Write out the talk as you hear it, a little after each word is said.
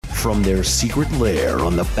From their secret lair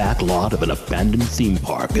on the back lot of an abandoned theme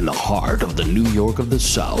park in the heart of the New York of the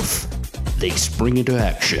South, they spring into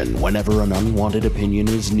action whenever an unwanted opinion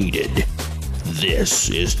is needed.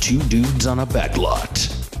 This is Two Dudes on a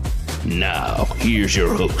Backlot. Now, here's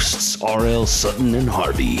your hosts, R.L. Sutton and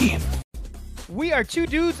Harvey. We are Two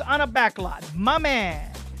Dudes on a Backlot. My man,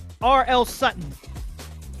 R.L. Sutton.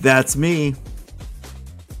 That's me.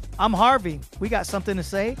 I'm Harvey. We got something to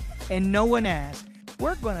say, and no one asked.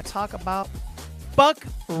 We're going to talk about Buck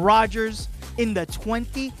Rogers in the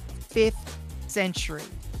 25th century.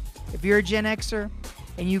 If you're a Gen Xer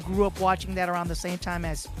and you grew up watching that around the same time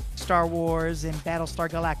as Star Wars and Battlestar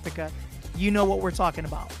Galactica, you know what we're talking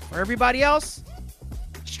about. For everybody else,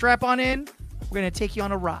 strap on in. We're going to take you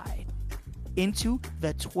on a ride into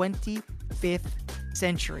the 25th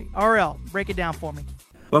century. RL, break it down for me.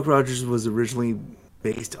 Buck Rogers was originally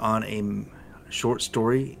based on a short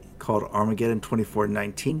story called Armageddon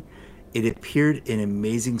 2419. It appeared in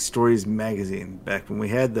Amazing Stories magazine back when we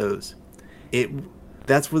had those.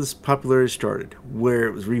 That's where this popularity started, where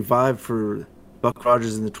it was revived for Buck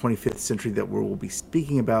Rogers in the 25th century that we'll be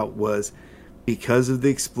speaking about was because of the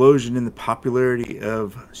explosion in the popularity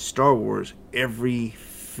of Star Wars. Every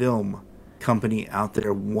film company out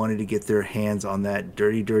there wanted to get their hands on that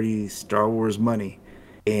dirty, dirty Star Wars money.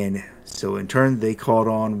 And so in turn, they called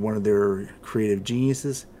on one of their creative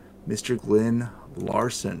geniuses, Mr. Glenn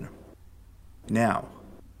Larson. Now,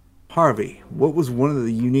 Harvey, what was one of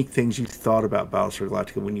the unique things you thought about Battlestar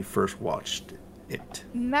Galactica when you first watched it?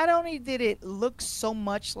 Not only did it look so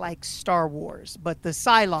much like Star Wars, but the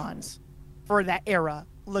Cylons for that era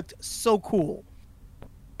looked so cool.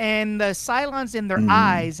 And the Cylons in their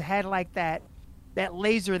eyes had like that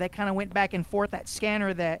laser that kind of went back and forth, that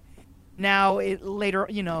scanner that now it later,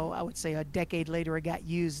 I would say a decade later, it got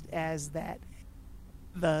used as that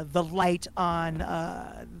the light on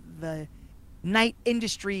the Night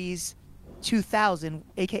Industries 2000,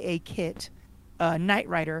 aka KITT, Knight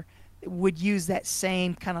Rider, would use that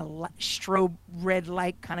same kind of strobe red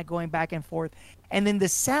light kind of going back and forth. And then the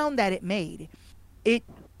sound that it made,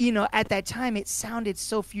 at that time it sounded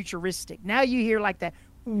so futuristic. Now you hear like that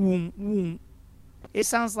woom, woom. It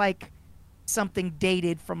sounds like something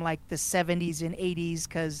dated from like the 70s and 80s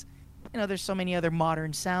because, there's so many other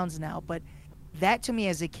modern sounds now. But that to me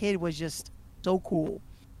as a kid was just so cool.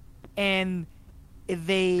 And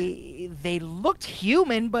they looked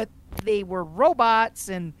human, but they were robots.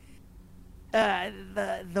 And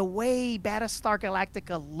the way Battlestar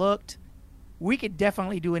Galactica looked, we could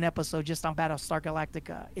definitely do an episode just on Battlestar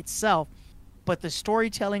Galactica itself. But the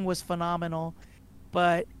storytelling was phenomenal.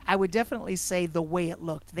 But I would definitely say the way it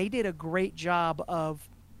looked. They did a great job of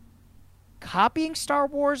copying Star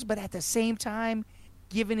Wars, but at the same time,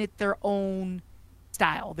 giving it their own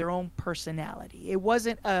style, their own personality. It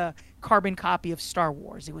wasn't a carbon copy of Star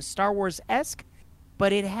Wars. It was Star Wars-esque,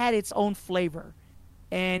 but it had its own flavor.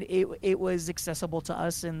 And it was accessible to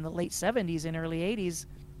us in the late 70s and early 80s.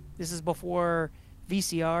 This is before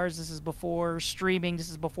VCRs. This is before streaming. This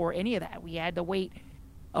is before any of that. We had to wait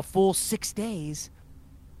a full 6 days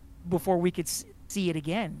before we could see it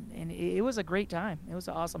again. And it was a great time. It was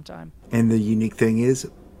an awesome time. And the unique thing is,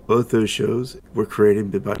 both those shows were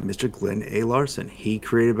created by Mr. Glenn A. Larson. He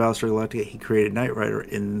created Battlestar Galactica. He created Knight Rider.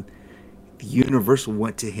 And Universal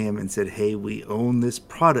went to him and said, hey, we own this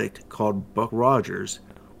product called Buck Rogers.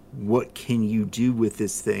 What can you do with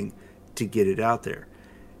this thing to get it out there?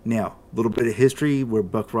 Now, a little bit of history where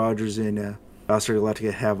Buck Rogers and Battlestar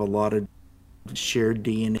Galactica have a lot of shared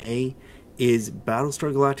DNA is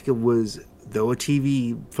Battlestar Galactica was, though a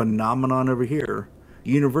TV phenomenon over here,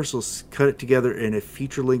 Universal cut it together in a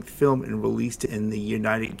feature-length film and released it in the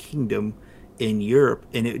United Kingdom, in Europe,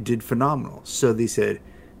 and it did phenomenal. So they said,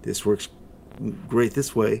 this works great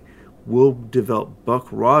this way. We'll develop Buck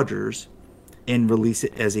Rogers and release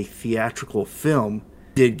it as a theatrical film.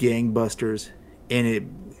 Did gangbusters, and it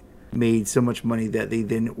made so much money that they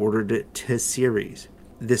then ordered it to series.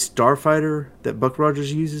 The starfighter that Buck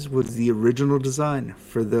Rogers uses was the original design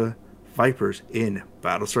for the Vipers in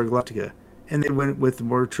Battlestar Galactica. And they went with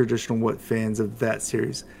more traditional what fans of that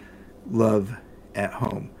series love at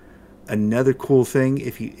home. Another cool thing,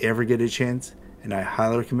 if you ever get a chance, and I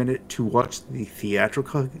highly recommend it, to watch the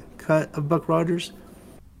theatrical cut of Buck Rogers.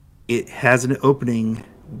 It has an opening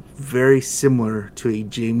very similar to a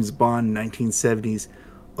James Bond 1970s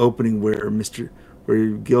opening where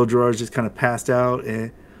Gil Gerard's just kind of passed out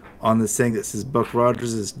and on this thing that says Buck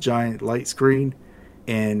Rogers, this giant light screen,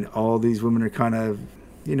 and all these women are kind of,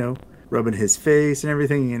 rubbing his face and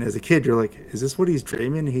everything. And as a kid, you're like, is this what he's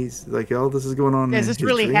dreaming? He's like, oh, this is going on. Is this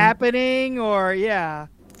really happening? Or, yeah.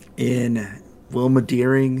 And Wilma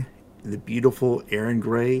Deering, the beautiful Erin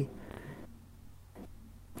Gray,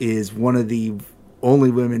 is one of the only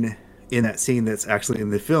women in that scene that's actually in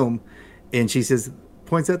the film, and she says,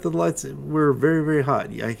 points out that the lights were very, very hot.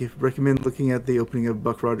 I recommend looking at the opening of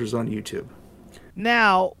Buck Rogers on YouTube.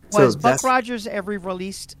 Now, So was Buck that's Rogers ever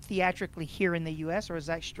released theatrically here in the U.S. or is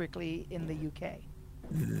that strictly in the U.K.?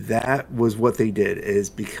 that was what they did. Is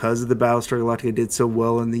because of the Battlestar Galactica did so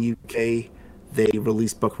well in the UK, they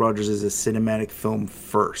released Buck Rogers as a cinematic film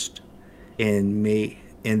first, and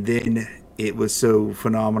then it was so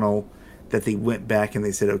phenomenal that they went back and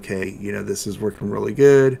they said, okay, this is working really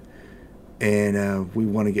good, and we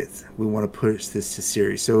want to push this to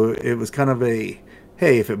series. So it was kind of a,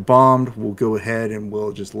 hey, if it bombed, we'll go ahead and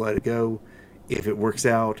we'll just let it go. If it works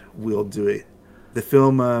out, we'll do it. The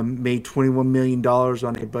film made $21 million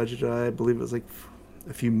on a budget, I believe it was like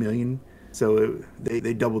a few million. So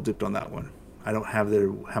they double dipped on that one. I don't have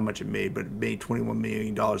how much it made, but it made $21 million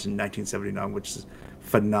in 1979, which is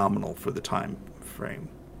phenomenal for the time frame.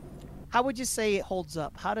 How would you say it holds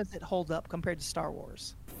up? How does it hold up compared to Star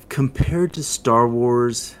Wars? Compared to Star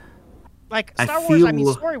Wars, Like I Star Wars, I mean,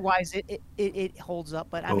 feel- story-wise, it holds up.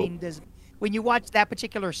 But I Oh. mean, when you watch that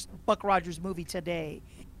particular Buck Rogers movie today,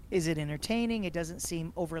 is it entertaining? It doesn't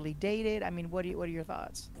seem overly dated. I mean, what are your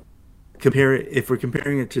thoughts? if we're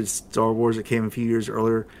comparing it to Star Wars that came a few years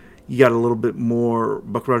earlier, you got a little bit more.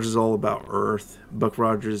 Buck Rogers is all about Earth. Buck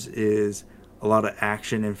Rogers is a lot of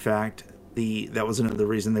action. In fact, that was another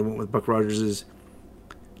reason they went with Buck Rogers, is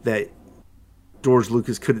that George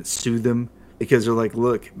Lucas couldn't sue them because they're like,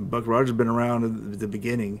 look, Buck Rogers has been around at the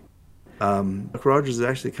beginning. Buck Rogers is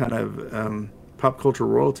actually kind of pop culture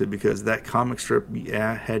royalty because that comic strip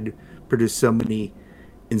had produced so many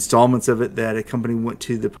installments of it that a company went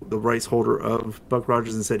to the rights holder of Buck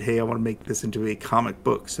Rogers and said, hey, I want to make this into a comic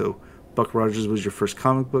book. So Buck Rogers was your first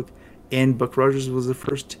comic book, and Buck Rogers was the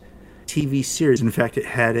first TV series. In fact, it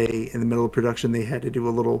had in the middle of production, they had to do a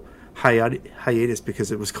little hiatus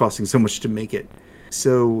because it was costing so much to make it.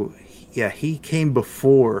 So yeah, he came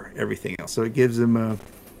before everything else. So it gave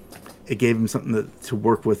him something to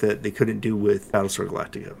work with that they couldn't do with Battlestar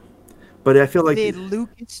Galactica. But I feel like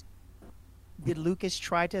Did Lucas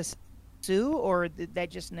try to sue, or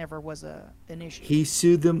that just never was an issue? he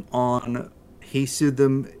sued them on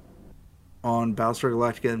Battlestar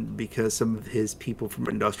Galactica because some of his people from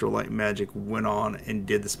Industrial Light and Magic went on and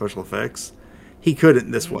did the special effects. He couldn't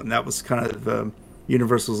in this one. That was kind of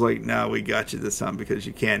Universal's like, no, we got you this time because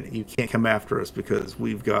you can't come after us because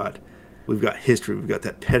we've got history, we've got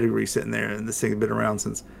that pedigree sitting there, and this thing's been around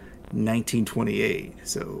since 1928.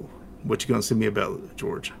 So what you gonna sue me about,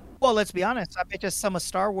 George? Well, let's be honest. I bet you some of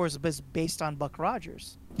Star Wars was based on Buck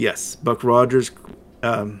Rogers. Yes, Buck Rogers.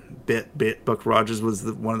 Buck Rogers was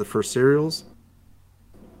one of the first serials.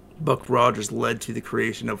 Buck Rogers led to the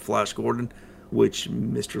creation of Flash Gordon, which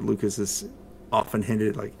Mr. Lucas has often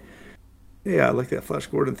hinted like, yeah, I like that Flash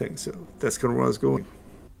Gordon thing. So that's kind of where I was going.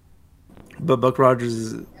 But Buck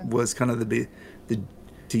Rogers was kind of the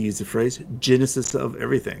to use the phrase, genesis of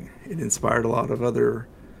everything. It inspired a lot of other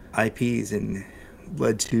IPs and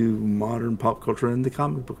led to modern pop culture in the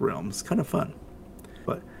comic book realm. It's kind of fun.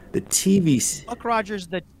 But the TV... Buck Rogers,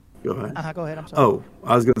 Go ahead. Go ahead, I'm sorry. Oh,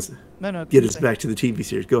 I was going to No, get us back to the TV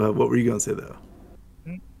series. Go ahead. What were you going to say, though?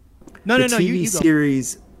 No, the you TV go.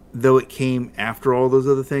 series, though it came after all those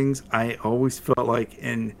other things, I always felt like,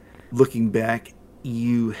 and looking back,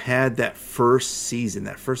 you had that first season.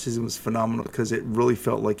 That first season was phenomenal because it really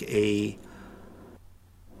felt like a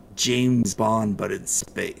James Bond, but in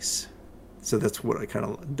space. So that's what I kind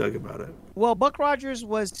of dug about it. Well, Buck Rogers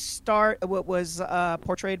was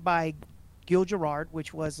portrayed by Gil Gerard,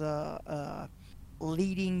 which was a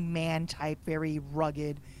leading man type, very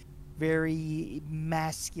rugged, very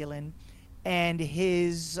masculine, and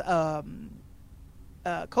his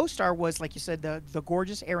co-star was, like you said, the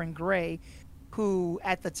gorgeous Erin Gray, who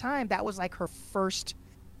at the time that was like her first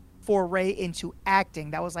foray into acting.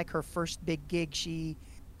 That was like her first big gig. She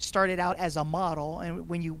started out as a model, and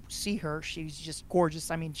when you see her, she's just gorgeous.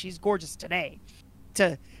 I mean, she's gorgeous today.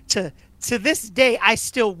 To this day, I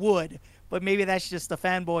still would, but maybe that's just the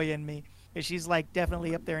fanboy in me. She's like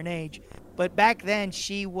definitely up there in age. But back then,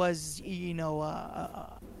 she was,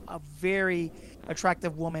 a very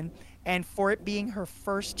attractive woman. And for it being her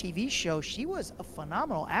first TV show, she was a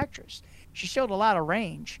phenomenal actress. She showed a lot of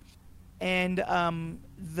range. And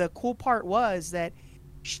the cool part was that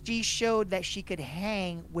she showed that she could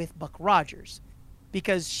hang with Buck Rogers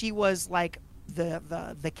because she was like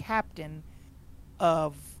the captain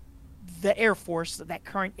of the Air Force, that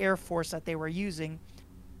current Air Force that they were using.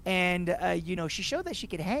 And, she showed that she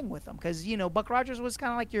could hang with them because, Buck Rogers was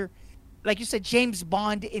kind of like like you said, James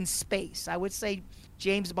Bond in space. I would say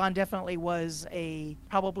James Bond definitely was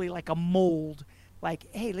probably like a mold. Like,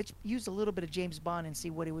 hey, let's use a little bit of James Bond and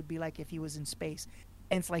see what it would be like if he was in space.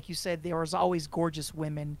 And it's like you said, there was always gorgeous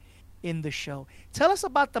women in the show. Tell us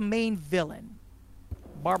about the main villain,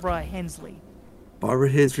 Barbara Hensley. Barbara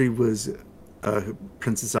Hensley was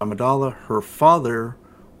Princess Amidala. Her father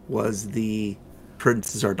was the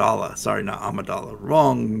Princess Ardala. Sorry, not Amidala.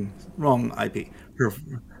 Wrong IP.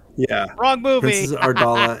 Yeah, Wrong movie. Princess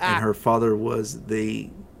Ardala, and her father was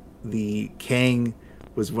the Kang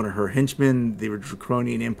was one of her henchmen. They were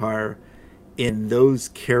Draconian Empire, and those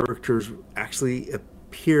characters actually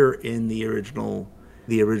appear in the original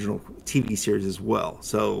TV series as well.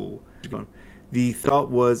 So the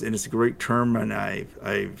thought was, and it's a great term, and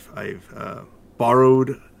I've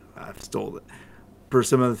borrowed, I've stole it for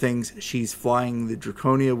some of the things. She's flying the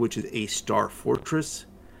Draconia, which is a star fortress.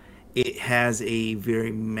 It has a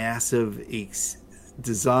very massive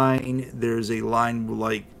design. There's a line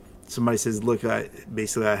like somebody says, "Look, I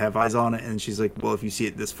have eyes on it," and she's like, "Well, if you see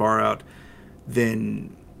it this far out,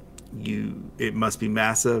 then it must be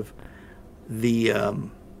massive."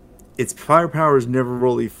 Its firepower is never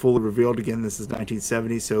really fully revealed. Again, this is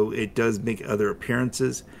 1970, so it does make other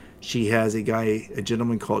appearances. She has a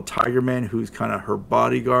gentleman called Tiger Man, who's kind of her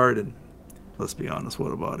bodyguard, and let's be honest,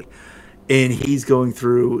 what a body. And he's going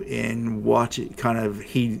through and watch it. Kind of,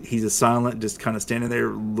 he's a silent, just kind of standing there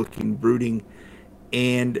looking, brooding,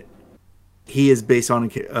 and he is based on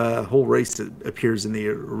a whole race that appears in the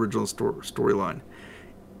original storyline.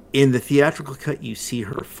 In the theatrical cut, you see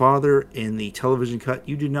her father. In the television cut,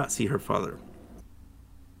 you do not see her father.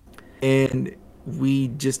 And we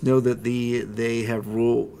just know that they have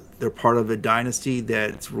ruled. They're part of a dynasty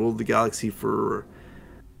that's ruled the galaxy for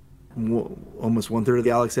almost 1/3 of the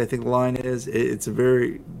galaxy. I think the line is.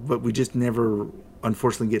 But we just never,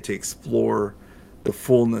 unfortunately, get to explore the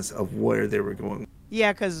fullness of where they were going.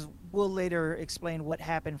 Yeah, because we'll later explain what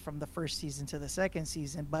happened from the first season to the second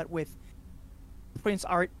season. But with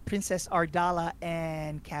Princess Ardala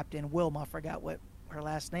and Captain Wilma, I forgot what her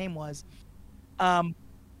last name was.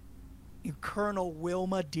 Colonel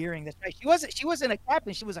Wilma Deering. That's right. She wasn't a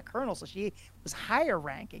captain. She was a colonel, so she was higher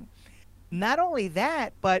ranking. Not only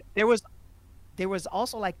that, but there was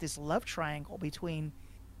also like this love triangle between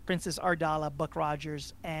Princess Ardala, Buck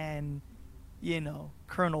Rogers, and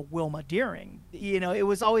Colonel Wilma Deering. It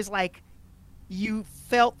was always like you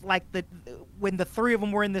felt like when the three of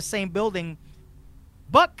them were in the same building.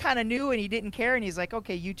 Buck kind of knew and he didn't care, and he's like,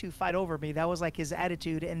 okay, you two fight over me. That was like his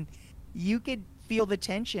attitude, and you could feel the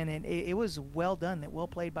tension, and it was well done, well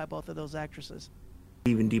played by both of those actresses.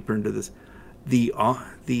 Even deeper into this,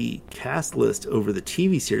 the cast list over the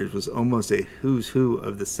TV series was almost a who's who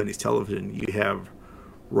of the 70s television. You have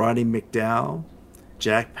Roddy McDowall,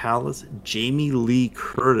 Jack Palance, Jamie Lee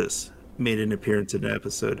Curtis made an appearance in an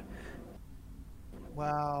episode.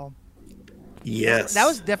 Wow. Yes. That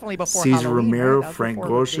was definitely before Cesar Halloween, Romero, right? Frank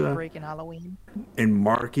Gorsha, and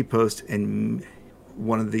Marky Post, and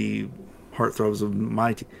one of the heartthrobs of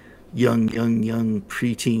my young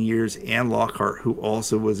preteen years, Anne Lockhart, who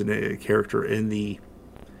also was a character in the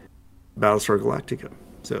Battlestar Galactica.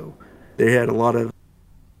 So they had a lot of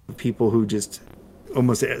people who just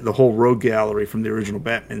almost the whole rogue gallery from the original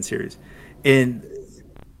Batman series, and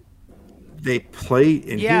they played.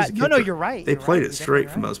 And yeah, no, you're right. They played it straight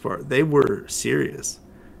for the most part. They were serious.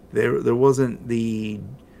 There wasn't they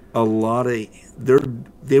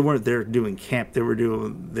weren't there doing camp.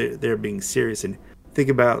 They're being serious. And think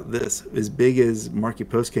about this: as big as Marky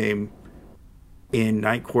Post came in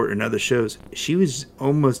Night Court and other shows, she was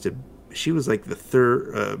like the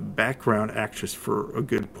third background actress for a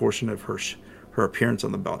good portion of her appearance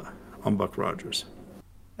on Buck Rogers.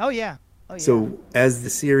 Oh yeah. So as the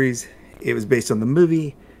series, it was based on the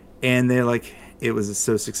movie, and it was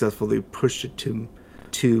so successful they pushed it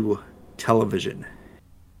to television,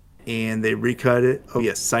 and they recut it. Oh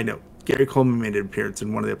yes, side note: Gary Coleman made an appearance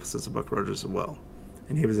in one of the episodes of Buck Rogers as well,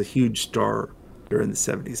 and he was a huge star during the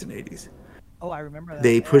 70s and 80s. Oh, I remember that.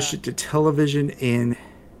 They pushed it to television, and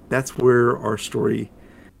that's where our story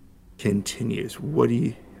continues. What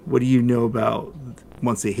do you know about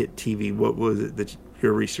once they hit TV? What was it that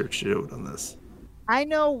your research showed on this? I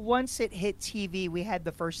know once it hit TV, we had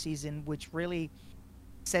the first season, which really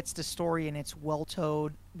sets the story, and it's well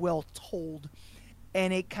told,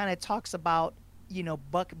 and it kind of talks about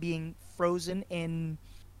Buck being frozen in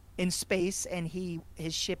space, and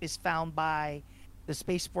his ship is found by the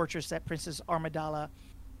space fortress that Princess Amidala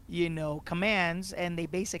commands, and they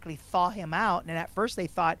basically thaw him out. And at first they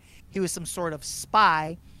thought he was some sort of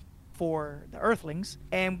spy for the Earthlings,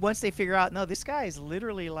 and once they figure out, no, this guy is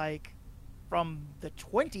literally like from the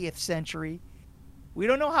 20th century. We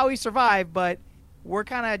don't know how he survived, but we're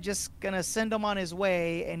kind of just going to send him on his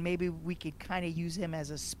way, and maybe we could kind of use him as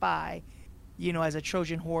a spy, as a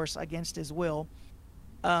Trojan horse against his will.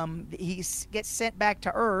 Gets sent back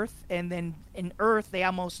to Earth, and then in Earth, they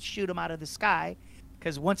almost shoot him out of the sky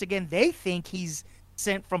because, once again, they think he's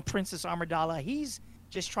sent from Princess Amidala. He's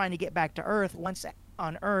just trying to get back to Earth. Once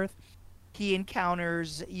on Earth, he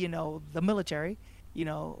encounters, the military,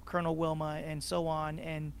 Colonel Wilma and so on.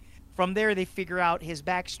 And from there, they figure out his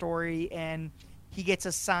backstory, and he gets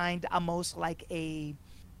assigned almost like a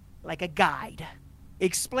guide.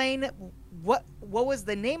 Explain what was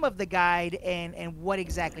the name of the guide and what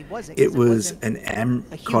exactly was it? It was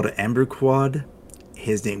called an Amber Quad.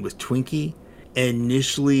 His name was Twinkie.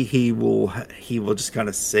 Initially, he will just kind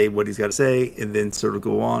of say what he's got to say and then sort of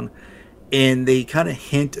go on. And they kind of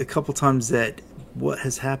hint a couple times that what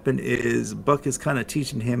has happened is Buck is kind of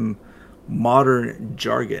teaching him modern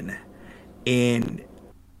jargon. And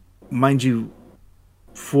mind you,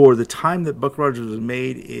 for the time that Buck Rogers was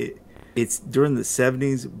made, it's during the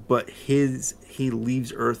 70s, but he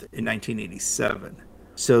leaves Earth in 1987.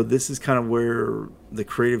 So this is kind of where the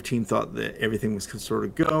creative team thought that everything was sort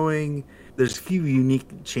of going. There's a few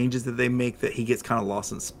unique changes that they make that he gets kind of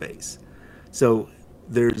lost in space. So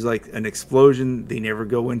there's like an explosion. They never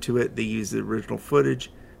go into it. They use the original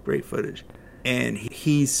footage, great footage. And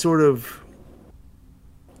he's sort of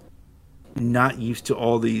not used to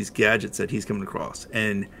all these gadgets that he's coming across.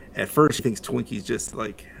 And at first he thinks Twinkie's just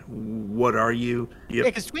like, what are you? Yep. Yeah,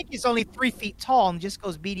 because Twinkie's only 3 feet tall and just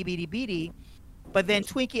goes beady, beady, beady. But then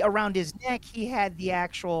Twinkie, around his neck, he had the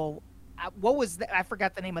actual... what was that? I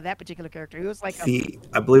forgot the name of that particular character. He was like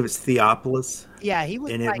I believe it's Theopolis. Yeah, he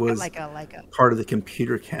was, and like, it was like a part of the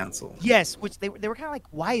computer council. Yes, which they were kind of like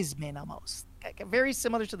wise men almost, very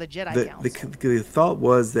similar to the Jedi Council. The thought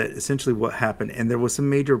was that essentially what happened, and there was some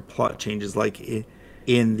major plot changes, like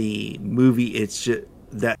in the movie, it's just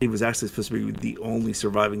that it was actually supposed to be the only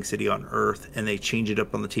surviving city on Earth, and they change it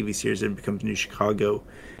up on the TV series and it becomes New Chicago.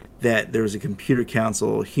 That there was a computer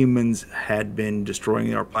council. Humans had been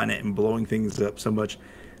destroying our planet and blowing things up so much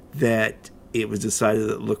that it was decided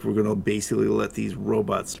that, look, we're going to basically let these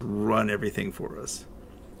robots run everything for us.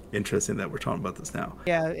 Interesting that we're talking about this now.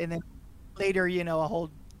 Yeah, and then later, a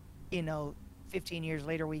whole, 15 years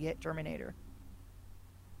later, we get Terminator,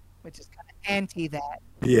 which is kind of anti that.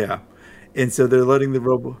 Yeah, and so they're letting the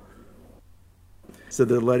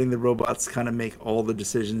robots kind of make all the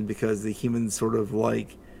decisions because the humans sort of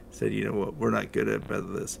like said, you know what, we're not good at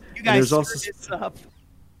this. You guys screwed this up.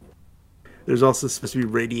 There's also supposed to be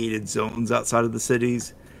radiated zones outside of the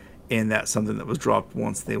cities, and that's something that was dropped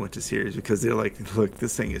once they went to series because they're like, look,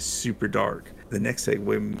 this thing is super dark. The next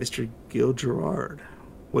segue, Mr. Gil Gerard.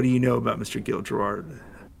 What do you know about Mr. Gil Gerard?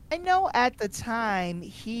 I know at the time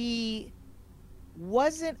he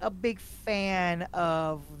wasn't a big fan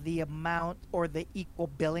of the amount or the equal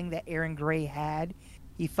billing that Aaron Gray had.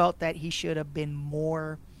 He felt that he should have been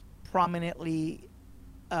more prominently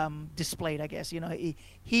displayed, I guess.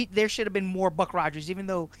 There should have been more Buck Rogers, even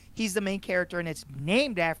though he's the main character and it's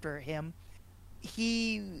named after him.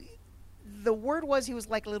 The word was he was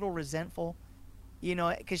like a little resentful,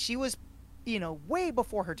 because she was, way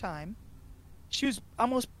before her time. She was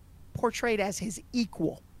almost portrayed as his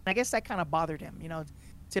equal. I guess that kind of bothered him,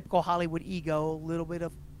 typical Hollywood ego, a little bit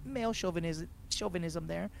of male chauvinism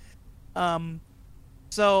there.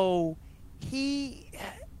 So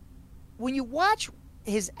when you watch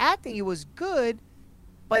his acting, it was good,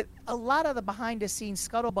 but a lot of the behind the scenes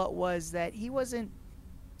scuttlebutt was that he wasn't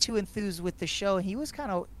too enthused with the show. He was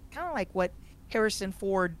kind of like what Harrison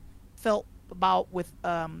Ford felt about with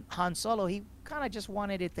Han Solo. He kind of just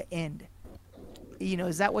wanted it to end.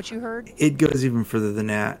 Is that what you heard? It goes even further than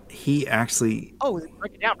that. He actually... Oh,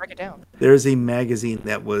 break it down. There's a magazine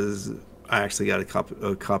that was... I actually got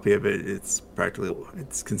a copy of it. It's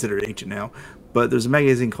considered ancient now. But there's a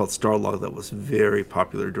magazine called Starlog that was very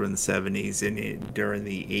popular during the 70s and during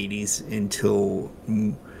the 80s until...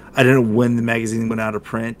 I don't know when the magazine went out of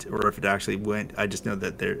print or if it actually went. I just know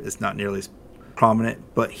that it's not nearly as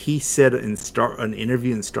prominent. But he said in an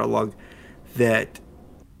interview in Starlog that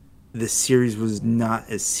the series was not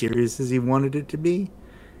as serious as he wanted it to be.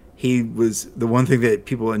 The one thing that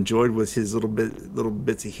people enjoyed was his little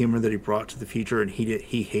bits of humor that he brought to the future, and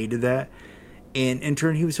he hated that. And in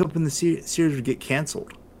turn, he was hoping the series would get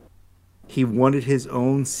canceled. He wanted his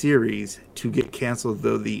own series to get canceled,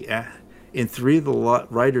 though and 3 of the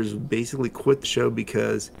writers basically quit the show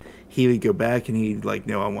because he would go back and he'd like,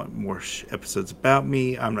 no, I want more episodes about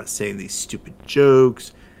me. I'm not saying these stupid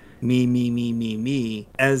jokes. Me.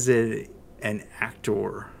 As an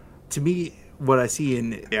actor, to me, what I see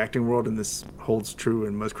in the acting world, and this holds true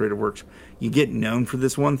in most creative works, you get known for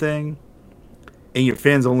this one thing, and your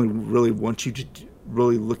fans only really want you to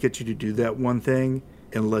really look at you to do that one thing,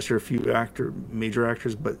 unless you're a few major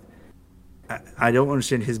actors. But I don't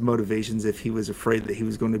understand his motivations, if he was afraid that he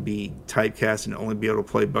was going to be typecast and only be able to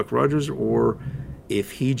play Buck Rogers, or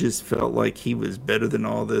if he just felt like he was better than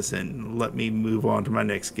all this and let me move on to my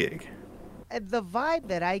next gig. The vibe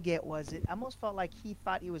that I get was it almost felt like he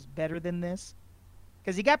thought he was better than this,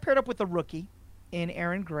 because he got paired up with a rookie in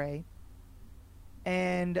Aaron Gray.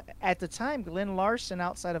 And at the time, Glenn Larson,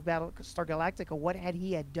 outside of Battlestar Galactica, what had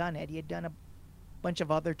he done? Had he done a bunch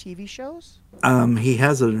of other TV shows? He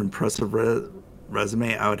has an impressive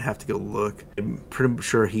resume. I would have to go look. I'm pretty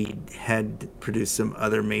sure he had produced some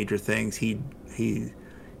other major things. He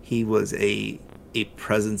was a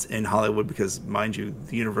presence in Hollywood because, mind you,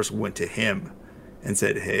 the Universal went to him and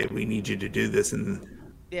said, "Hey, we need you to do this." And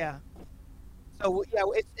yeah, so yeah,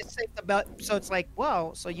 it's safe about. So it's like,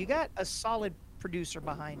 wow. So you got a solid producer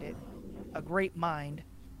behind it, a great mind.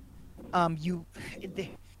 You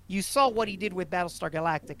saw what he did with Battlestar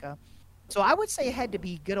Galactica, so I would say it had to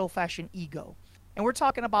be good old fashioned ego, and we're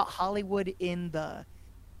talking about Hollywood in the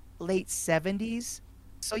late '70s.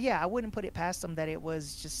 So yeah, I wouldn't put it past him that it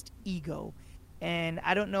was just ego. And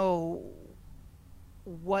I don't know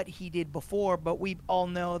what he did before, but we all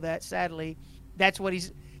know that, sadly, that's what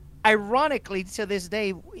he's... Ironically, to this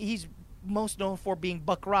day, he's most known for being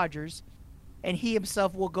Buck Rogers. And he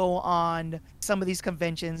himself will go on some of these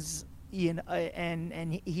conventions. And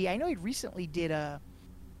he I know he recently did a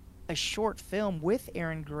short film with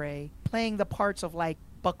Aaron Gray, playing the parts of, like,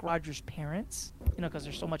 Buck Rogers' parents, because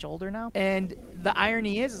they're so much older now. And the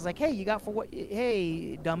irony is like, hey,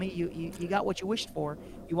 hey, dummy, you got what you wished for.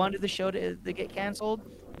 You wanted the show to get canceled.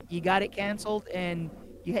 You got it canceled, and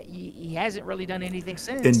he hasn't really done anything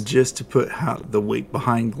since. And just to put the weight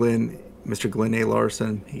behind Mr. Glenn A.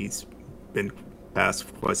 Larson, he's been passed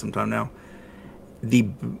for quite some time now.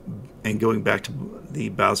 And going back to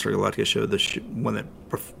the Battlestar Galactica show, one that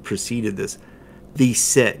preceded this, the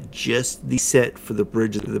set for the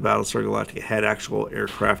bridge of the Battlestar Galactica had actual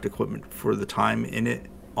aircraft equipment for the time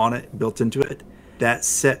built into it. That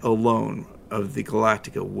set alone of the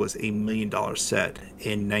Galactica was $1 million set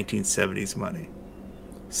in 1970s money.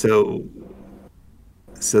 So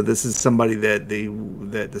this is somebody that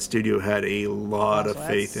the studio had a lot of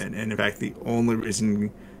faith in. And in fact, the only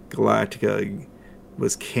reason Galactica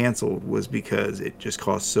was canceled was because it just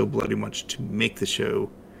cost so bloody much to make the show,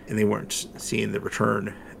 and they weren't seeing the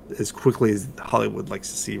return as quickly as Hollywood likes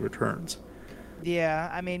to see returns. Yeah,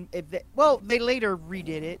 I mean, they later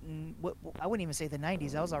redid it, and I wouldn't even say the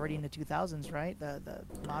 90s. That was already in the 2000s, right? The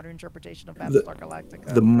modern interpretation of Battlestar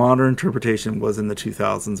Galactica. The modern interpretation was in the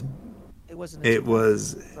 2000s. It wasn't.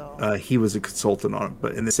 He was a consultant on it,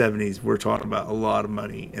 but in the 70s, we're talking about a lot of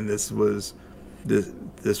money, and this was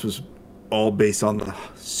all based on the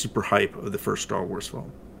super hype of the first Star Wars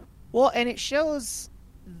film. Well, and it shows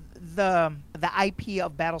the IP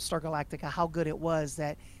of Battlestar Galactica, how good it was,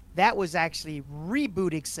 that was actually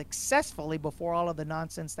rebooted successfully before all of the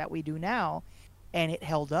nonsense that we do now, and it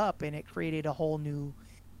held up, and it created a whole new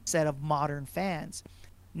set of modern fans.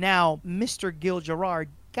 Now, Mr. Gil Gerard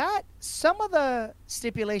got some of the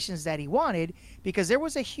stipulations that he wanted, because there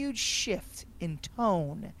was a huge shift in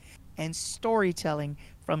tone and storytelling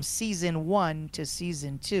from season 1 to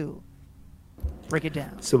season 2. Break it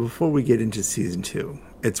down. So before we get into season 2,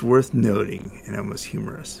 it's worth noting, and almost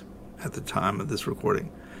humorous at the time of this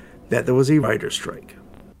recording, that there was a writer's strike.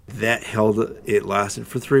 It lasted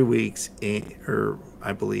for 3 weeks,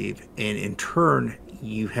 I believe, and in turn,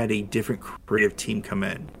 you had a different creative team come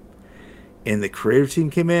in. And the creative team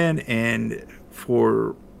came in, and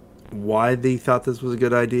for why they thought this was a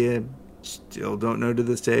good idea, still don't know to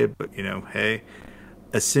this day, but hey,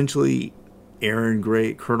 essentially, Aaron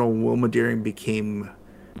Gray, Colonel Wilma Deering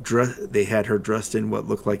they had her dressed in what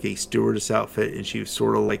looked like a stewardess outfit, and she was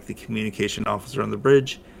sort of like the communication officer on the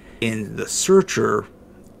bridge. And the Searcher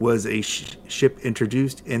was a ship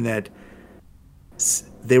introduced in that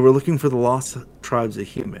they were looking for the lost tribes of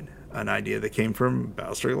human, an idea that came from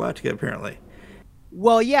Battlestar Galactica, apparently.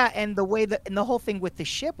 Well, yeah, and the whole thing with the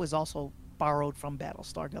ship was also borrowed from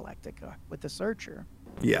Battlestar Galactica with the Searcher.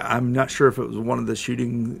 Yeah, I'm not sure if it was one of the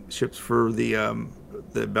shooting ships for the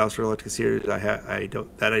Battlestar Galactica series. I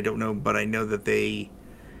don't know, but I know that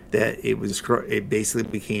it basically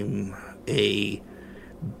became a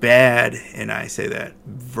bad, and I say that,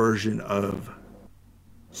 version of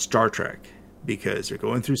Star Trek, because they're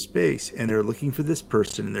going through space and they're looking for this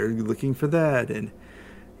person and they're looking for that, and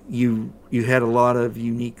you had a lot of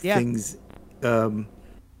unique things, a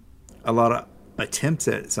lot of attempts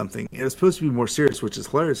at something. It was supposed to be more serious, which is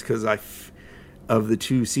hilarious because of the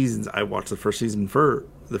 2 seasons, I watched the first season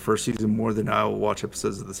more than I will watch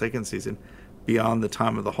episodes of the second season. Beyond the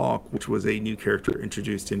Time of the Hawk, which was a new character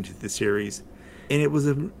introduced into the series, and it was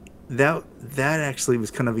that actually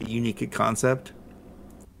was kind of a unique concept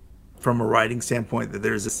from a writing standpoint.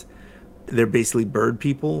 That they're basically bird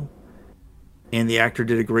people, and the actor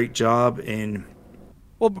did a great job. And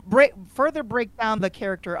Well, further break down the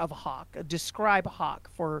character of Hawk. Describe Hawk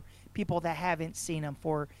for people that haven't seen him.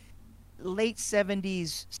 For late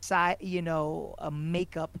 70s,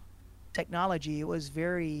 makeup technology. It was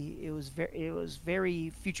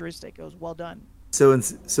very futuristic. It was well done.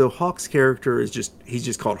 So Hawk's character he's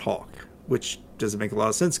just called Hawk, which doesn't make a lot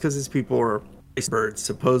of sense because his people are birds.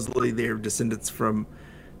 Supposedly they're descendants from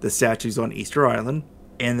the statues on Easter Island,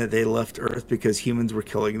 and that they left Earth because humans were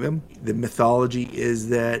killing them. The mythology is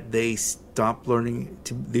that they stopped learning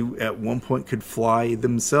they at one point could fly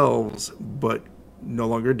themselves, but no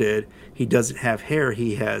longer did. He doesn't have hair,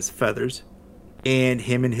 he has feathers. And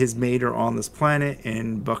him and his mate are on this planet,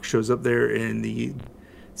 and Buck shows up there, and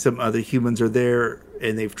some other humans are there,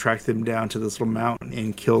 and they've tracked them down to this little mountain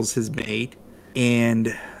and kills his mate.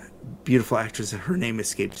 And beautiful actress, her name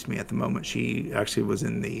escapes me at the moment. She actually was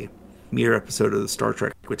in the mirror episode of the Star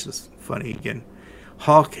Trek, which is funny again.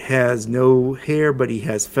 Hawk has no hair, but he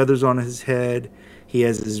has feathers on his head. He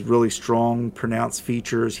has his really strong, pronounced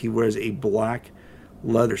features. He wears a black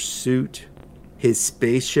leather suit. His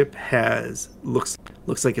spaceship looks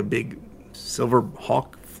like a big silver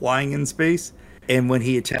hawk flying in space. And when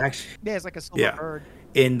he attacks, yeah, it's like a silver bird.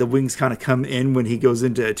 And the wings kind of come in when he goes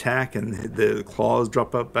into attack, and the claws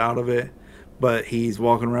drop up out of it. But he's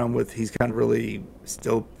walking around he's kind of really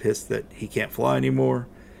still pissed that he can't fly anymore.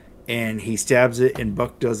 And he stabs it, and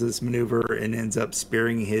Buck does this maneuver and ends up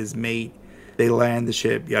spearing his mate. They land the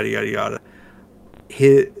ship, yada, yada, yada.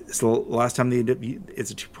 So last time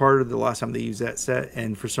it's a 2-parter, the last time they use that set.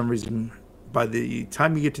 And for some reason, by the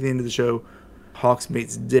time you get to the end of the show, Hawk's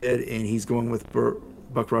mate's dead, and he's going with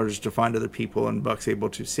Buck Rogers to find other people. And Buck's able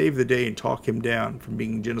to save the day and talk him down from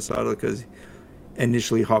being genocidal, because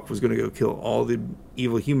initially Hawk was going to go kill all the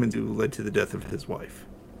evil humans who led to the death of his wife.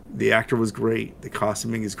 The actor was great. The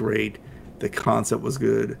costuming is great. The concept was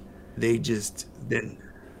good. They just didn't.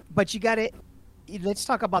 But you got it. Let's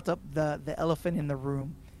talk about the elephant in the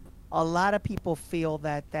room. A lot of people feel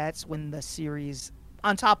that that's when the series,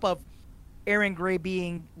 on top of Aaron Gray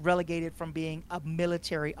being relegated from being a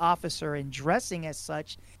military officer and dressing as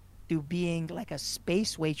such to being like a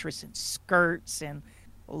space waitress in skirts and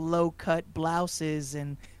low-cut blouses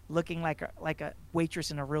and looking like a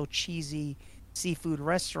waitress in a real cheesy seafood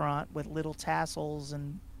restaurant with little tassels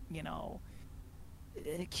and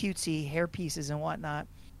cutesy hairpieces and whatnot.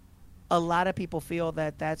 A lot of people feel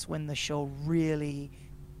that that's when the show really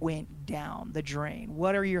went down the drain.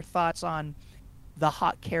 What are your thoughts on the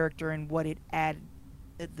Hawk character and what it added,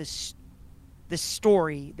 the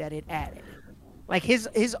story that it added? Like his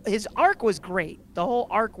arc was great. The whole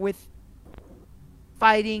arc with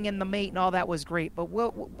fighting and the mate and all that was great. But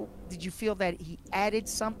what did you feel that he added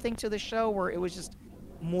something to the show, or it was just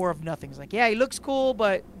more of nothing? It's like, yeah, he looks cool,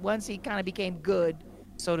 but once he kind of became good,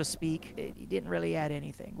 so to speak, he didn't really add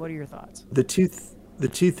anything. What are your thoughts? The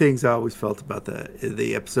two things I always felt about that,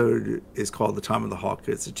 the episode is called The Time of the Hawk.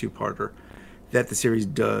 It's a 2-parter that the series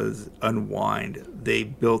does unwind. They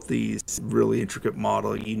built these really intricate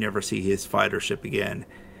model. You never see his fighter ship again.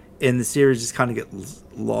 And the series just kind of gets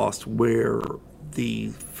lost, where the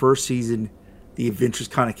first season, the adventures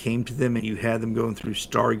kind of came to them, and you had them going through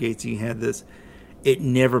Stargates, and you had this. It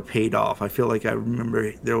never paid off. I feel like I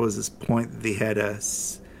remember there was this point that they had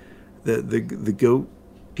the goat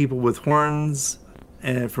people with horns,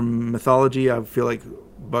 and from mythology, I feel like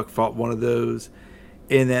Buck fought one of those,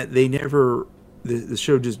 and that they never, the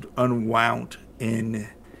show just unwound and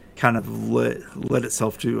kind of let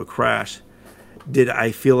itself to a crash. Did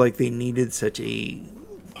I feel like they needed such a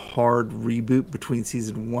hard reboot between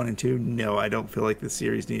season 1 and 2? No, I don't feel like the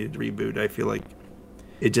series needed a reboot. I feel like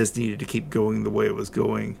it just needed to keep going the way it was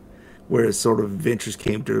going, whereas sort of adventures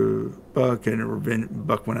came to Buck, and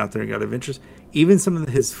Buck went out there and got adventures. Even some of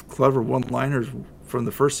his clever one-liners from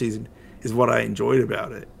the first season is what I enjoyed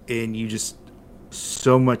about it. And you just,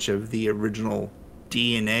 so much of the original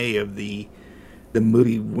DNA of the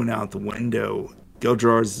movie went out the window. Gil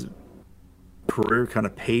Gerard's career kind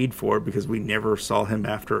of paid for it, because we never saw him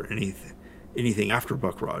after anything after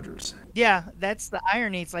Buck Rogers. Yeah, that's the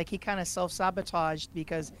irony. It's like he kind of self-sabotaged,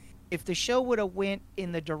 because if the show would have went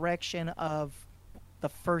in the direction of the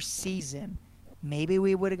first season, maybe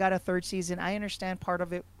we would have got a third season. I understand part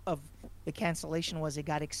of it, of the cancellation, was it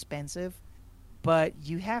got expensive. but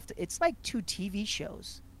you have to. It's like two TV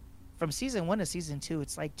shows from season 1 to season 2.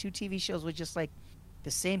 It's like two TV shows with just like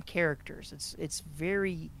the same characters. It's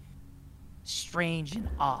very strange and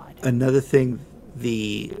odd. Another thing,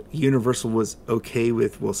 the Universal was okay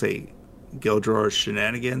with, we'll say, Gil Gerard's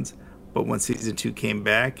shenanigans, but when season 2 came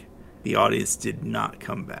back, the audience did not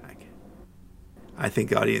come back. I think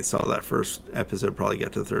the audience saw that first episode, probably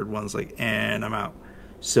got to the third one, was like, and I'm out.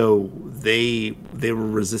 So they were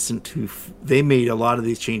resistant to. They made a lot of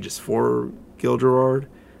these changes for Gil Gerard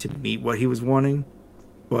to meet what he was wanting,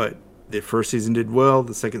 but the first season did well,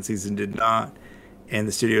 the second season did not, and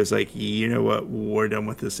the studio's like, you know what, we're done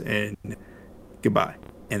with this, and goodbye.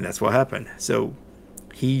 And that's what happened. So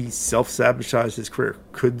he self-sabotaged his career.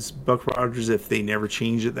 Could Buck Rogers, if they never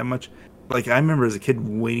changed it that much? Like, I remember as a kid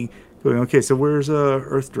waiting, going, okay, so where's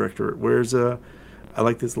Earth Director? Where's I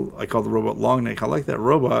like this, I call the robot Longneck. I like that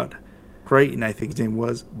robot. Creighton, I think his name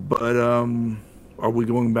was. But are we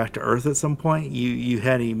going back to Earth at some point? You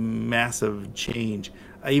had a massive change.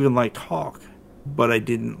 I even liked Hawk, but I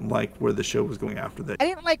didn't like where the show was going after that. I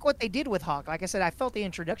didn't like what they did with Hawk. Like I said, I felt the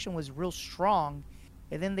introduction was real strong,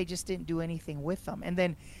 and then they just didn't do anything with them. And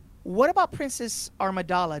then, what about Princess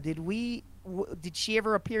Amidala? Did she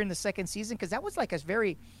ever appear in the second season? Because that was like a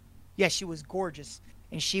very, she was gorgeous,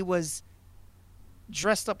 and she was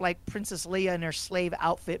dressed up like Princess Leia in her slave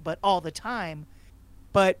outfit, but all the time.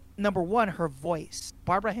 But number one, her voice.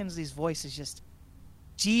 Barbara Hensley's voice is just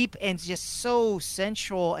deep and just so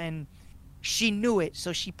sensual, and she knew it,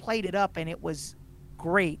 so she played it up, and it was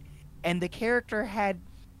great. And the character had,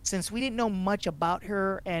 since we didn't know much about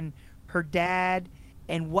her and her dad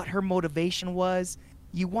and what her motivation was,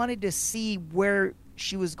 you wanted to see where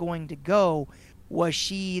she was going to go. Was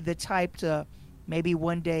she the type to maybe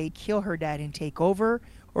one day kill her dad and take over,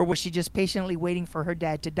 or was she just patiently waiting for her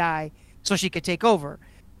dad to die so she could take over?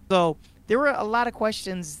 So there were a lot of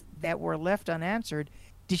questions that were left unanswered.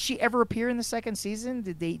 Did she ever appear in the second season?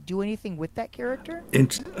 Did they do anything with that character?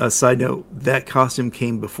 And a side note, that costume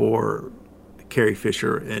came before Carrie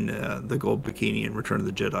Fisher in the gold bikini in Return of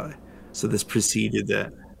the Jedi. So this preceded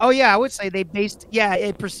that. Oh yeah, I would say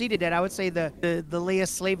it preceded that. I would say the Leia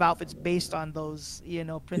slave outfit's based on those,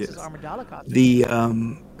 Princess Amidala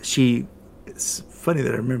costumes. It's funny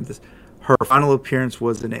that I remember this. Her final appearance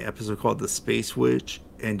was in an episode called The Space Witch,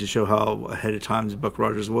 and to show how ahead of times Buck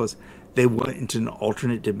Rogers was, they went into an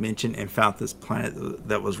alternate dimension and found this planet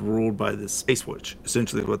that was ruled by the Space Witch,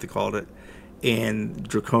 essentially what they called it. And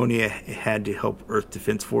Draconia had to help Earth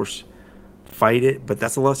Defense Force fight it, but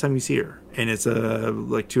that's the last time you see her. And it's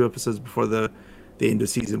like 2 episodes before the end of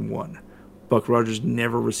season 1. Buck Rogers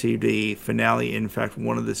never received a finale. In fact,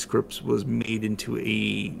 one of the scripts was made into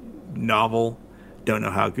a novel. Don't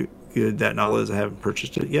know how good that novel is. I haven't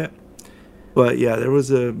purchased it yet. But yeah,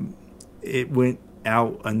 it went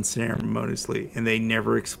out unceremoniously, and they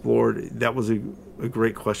never explored. That was a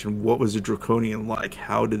great question. What was the Draconian like?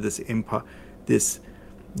 How did this empire,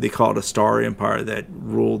 they call it a star empire that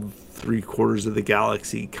ruled 3/4 of the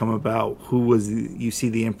galaxy, come about? Who was you see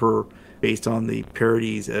the emperor based on the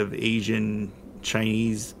parodies of Asian,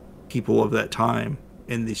 Chinese people of that time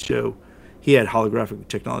in the show. He had holographic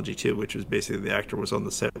technology too, which was basically the actor was on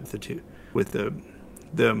the set with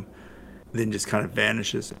them, then just kind of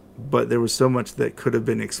vanishes. But there was so much that could have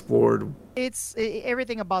been explored.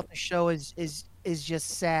 Everything about the show is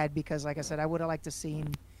just sad, because like I said, I would have liked to see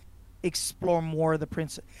him explore more of the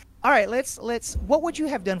princess. All right, let's what would you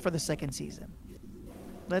have done for the second season?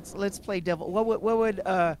 Let's play devil. What would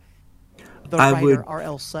the writer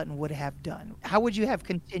R.L. Sutton would have done? How would you have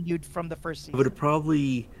continued from the first season? I would have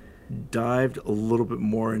probably dived a little bit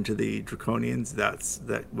more into the Draconians.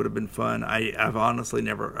 That would have been fun. I've honestly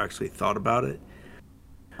never actually thought about it.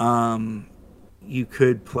 You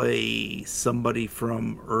could play somebody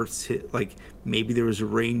from Earth's hit, like maybe there was a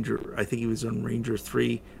Ranger. I think he was on Ranger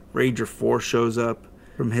 3. Ranger 4 shows up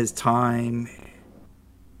from his time,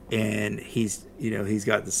 and he's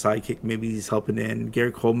got the sidekick. Maybe he's helping in.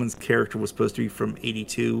 Gary Coleman's character was supposed to be from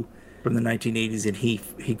 82, from the 1980s, and he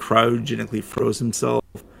cryogenically froze himself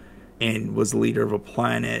and was the leader of a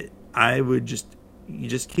planet. You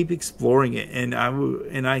just keep exploring it,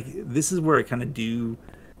 this is where I kind of do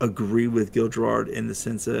agree with Gil Gerard, in the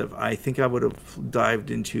sense of, I think I would have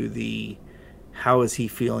dived into how is he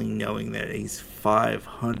feeling knowing that he's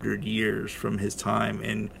 500 years from his time,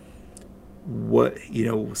 and what,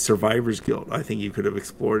 survivor's guilt, I think you could have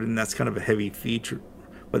explored, and that's kind of a heavy feature.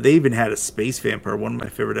 But they even had a space vampire. One of my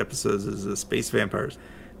favorite episodes is the space vampires.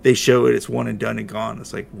 They show it's one and done and gone.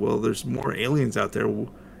 It's like, well, there's more aliens out there,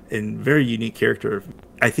 and very unique character.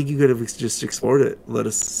 I think you could have just explored it. Let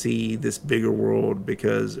us see this bigger world,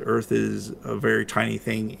 because Earth is a very tiny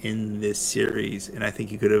thing in this series, and I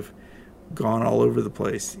think you could have gone all over the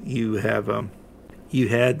place. You had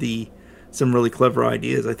some really clever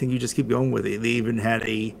ideas. I think you just keep going with it. They even had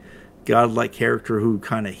a godlike character who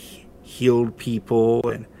kind of healed people,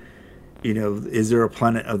 and is there a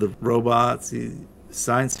planet of the robots?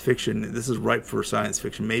 Science fiction. This is ripe for science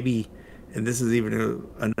fiction. Maybe, and this is even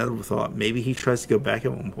another thought. Maybe he tries to go back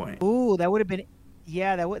at one point. Ooh, that would have been,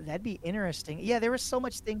 yeah, that'd be interesting. Yeah, there were so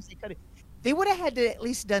much things they could have. They would have had to at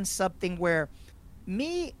least done something where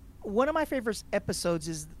one of my favorite episodes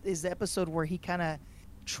is the episode where he kind of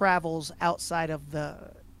travels outside of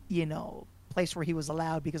the place where he was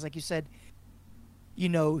allowed, because like you said,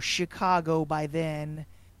 Chicago by then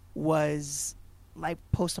was like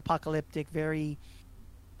post-apocalyptic, very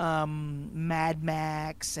Mad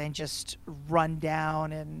Max, and just run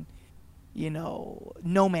down, and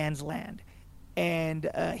no man's land. And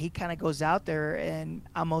he kind of goes out there and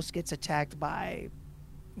almost gets attacked by,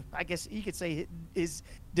 I guess you could say, his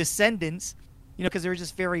descendants, because they were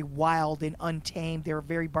just very wild and untamed. They were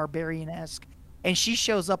very barbarian-esque. And she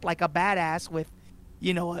shows up like a badass with,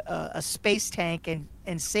 a space tank,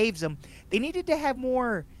 and saves him. They needed to have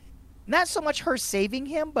more, not so much her saving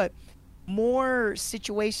him, but more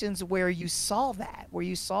situations where you saw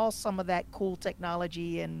some of that cool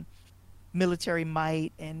technology and military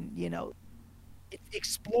might, and,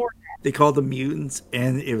 explore that. They called them mutants,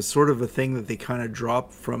 and it was sort of a thing that they kind of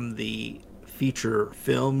dropped from the feature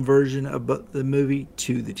film version of the movie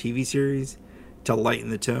to the TV series to lighten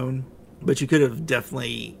the tone. But you could have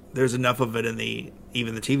definitely, there's enough of it in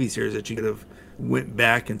even the TV series that you could have went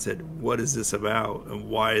back and said, what is this about and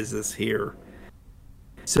why is this here?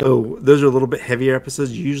 So those are a little bit heavier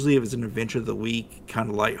episodes. Usually it was an adventure of the week,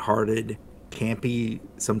 kind of lighthearted, campy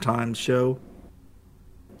sometimes show.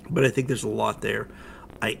 But I think there's a lot there.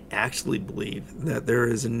 I actually believe that there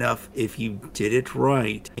is enough, if you did it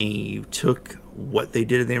right and you took what they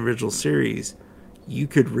did in the original series, you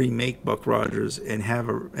could remake Buck Rogers and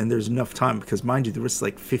and there's enough time, because mind you, there was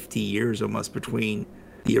like 50 years almost between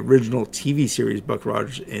the original TV series Buck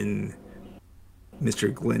Rogers and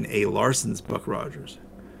Mr. Glenn A. Larson's Buck Rogers.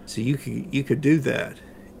 So you could do that,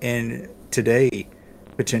 and today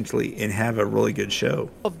potentially, and have a really good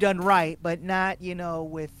show. Have done right, but not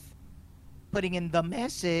with putting in the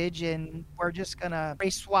message, and we're just gonna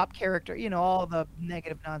race swap character, all the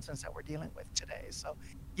negative nonsense that we're dealing with today. So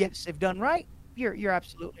yes, they've done right. You're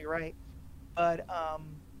absolutely right, but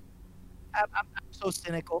I'm so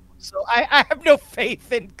cynical. So I have no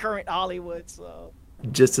faith in current Hollywood. So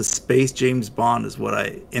just a space James Bond is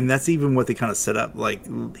and that's even what they kind of set up. Like,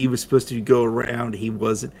 he was supposed to go around. He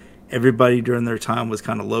wasn't. Everybody during their time was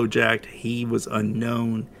kind of low-jacked. He was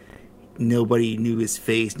unknown. Nobody knew his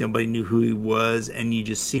face. Nobody knew who he was, and you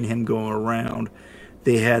just seen him going around.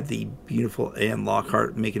 They had the beautiful Anne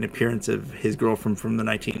Lockhart make an appearance of his girlfriend from the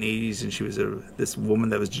 1980s, and she was this woman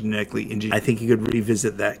that was genetically engineered. I think you could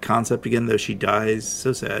revisit that concept again, though she dies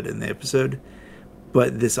so sad in the episode.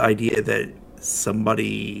 But this idea that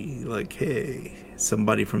somebody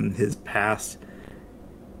from his past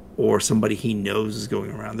or somebody he knows is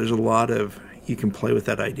going around. There's a lot of, you can play with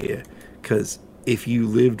that idea, because if you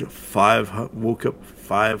woke up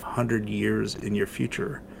 500 years in your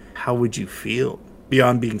future, how would you feel?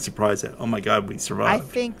 Beyond being surprised that, oh my God, we survived. I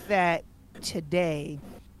think that today,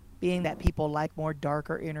 being that people like more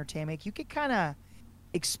darker entertainment, you could kind of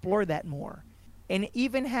explore that more, and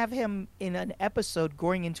even have him in an episode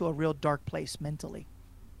going into a real dark place mentally.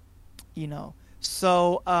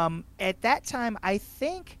 So at that time, I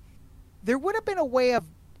think there would have been a way of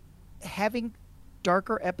having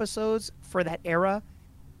darker episodes for that era,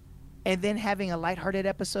 and then having a lighthearted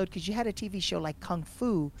episode, because you had a TV show like Kung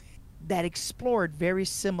Fu that explored very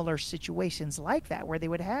similar situations like that, where they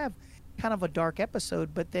would have kind of a dark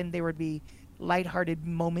episode, but then there would be lighthearted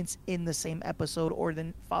moments in the same episode, or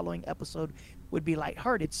the following episode would be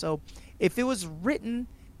lighthearted. So if it was written,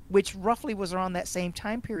 which roughly was around that same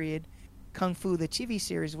time period, Kung Fu, the TV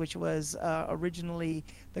series, which was originally,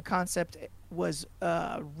 the concept was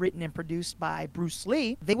written and produced by Bruce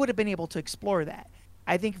Lee, they would have been able to explore that.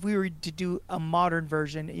 I think if we were to do a modern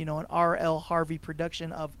version, an R.L. Harvey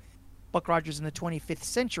production of Buck Rogers in the 25th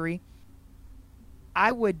century,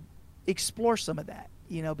 I would explore some of that,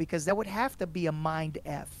 because that would have to be a mind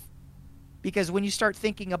F. Because when you start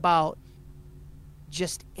thinking about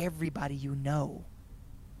just everybody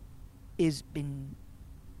is been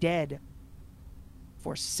dead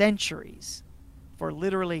for centuries, for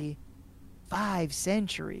literally 5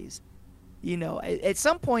 centuries, at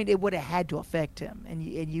some point it would have had to affect him, and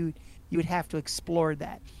you you would have to explore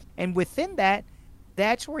that. And within that,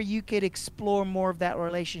 that's where you could explore more of that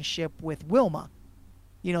relationship with Wilma,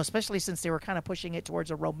 especially since they were kind of pushing it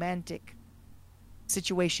towards a romantic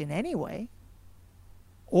situation anyway.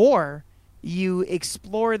 Or you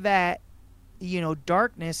explore that,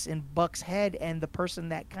 darkness in Buck's head and the person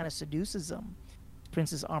that kind of seduces him,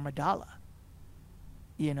 Princess Amidala.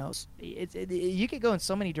 You could go in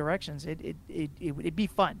so many directions. It'd be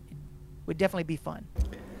fun. It would definitely be fun.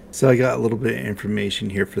 So I got a little bit of information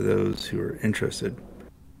here for those who are interested.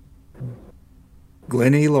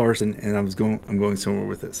 Glenn A. Larson, and I'm going somewhere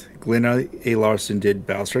with this. Glenn A. Larson did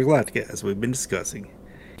Battlestar Galactica, as we've been discussing.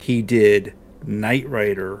 He did Knight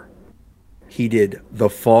Rider. He did The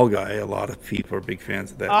Fall Guy. A lot of people are big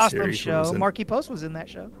fans of that series. Awesome show. Marky Post was in that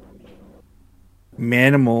show.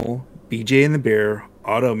 Manimal, BJ and the Bear,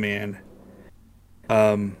 Automan,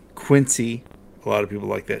 Quincy. A lot of people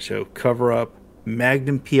like that show. Cover Up,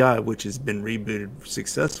 Magnum PI, which has been rebooted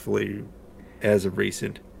successfully as of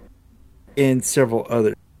recent, and several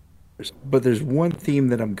others. But there's one theme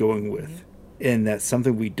that I'm going with, and that's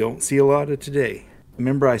something we don't see a lot of today.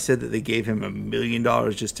 Remember I said that they gave him $1 million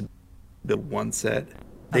just to build one set?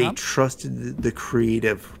 They trusted the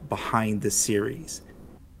creative behind the series.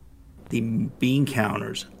 The bean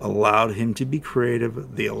counters allowed him to be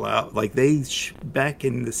creative. Back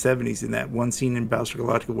in the 70s, in that one scene in Battlestar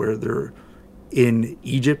Galactica where they're in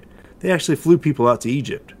Egypt, they actually flew people out to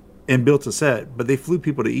Egypt and built a set, but they flew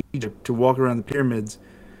people to Egypt to walk around the pyramids,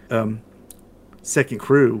 second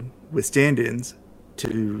crew with stand-ins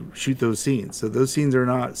to shoot those scenes. So those scenes are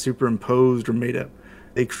not superimposed or made up.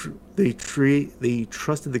 They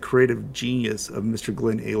trusted the creative genius of Mr.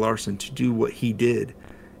 Glenn A. Larson to do what he did,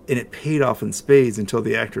 and it paid off in spades until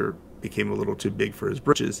the actor became a little too big for his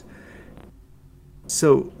britches.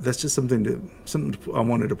 So that's just something I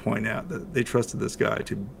wanted to point out, that they trusted this guy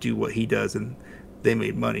to do what he does, and they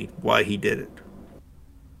made money why he did it.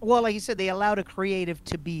 Well, like you said, they allowed a creative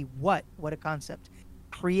to be what? What a concept.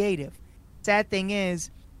 Creative. Sad thing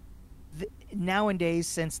is, nowadays,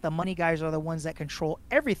 since the money guys are the ones that control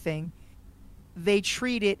everything, they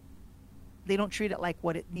don't treat it like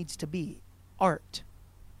what it needs to be, art.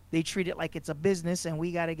 They treat it like it's a business and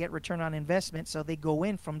we got to get return on investment. So they go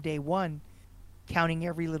in from day one, counting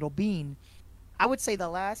every little bean. I would say the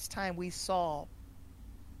last time we saw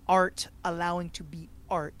art allowing to be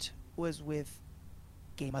art was with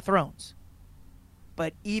Game of Thrones.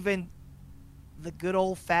 But even the good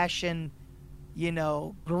old fashioned,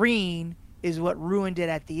 green is what ruined it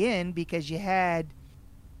at the end, because you had,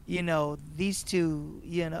 these two,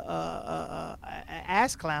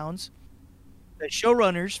 ass clowns, the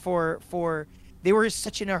showrunners for they were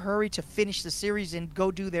such in a hurry to finish the series and go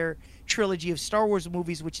do their trilogy of Star Wars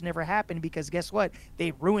movies, which never happened, because guess what?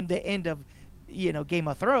 They ruined the end of, Game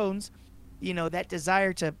of Thrones. That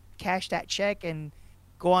desire to cash that check and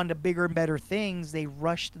go on to bigger and better things. They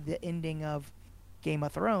rushed the ending of Game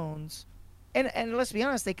of Thrones. And let's be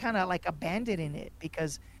honest, they kind of like abandoned it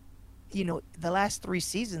because, the last 3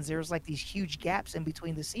 seasons, there was like these huge gaps in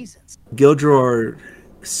between the seasons. Gil Gerard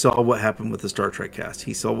saw what happened with the Star Trek cast.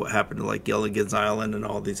 He saw what happened to like Gilligan's Island and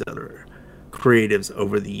all these other creatives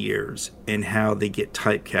over the years, and how they get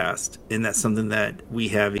typecast. And that's something that we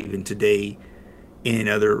have even today in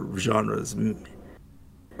other genres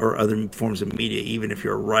or other forms of media. Even if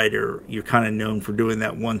you're a writer, you're kind of known for doing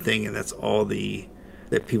that one thing, and that's all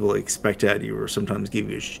that people expect out of you, or sometimes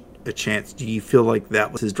give you a chance. Do you feel like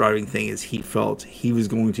that was his driving thing, is he felt he was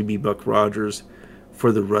going to be Buck Rogers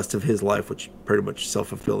for the rest of his life, which pretty much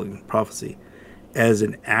self-fulfilling prophecy? As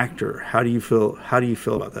an actor, how do you feel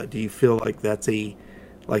about that? Do you feel like that's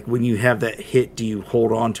like when you have that hit, do you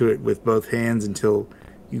hold on to it with both hands until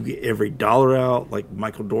you get every dollar out, like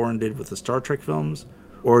Michael Dorn did with the Star Trek films?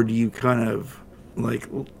 Or do you kind of like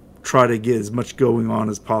try to get as much going on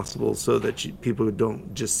as possible so that people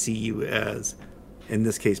don't just see you as, in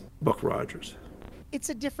this case, Buck Rogers? It's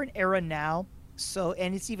a different era now. So,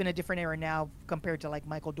 and it's even a different era now compared to like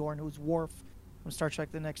Michael Dorn, who's Worf from Star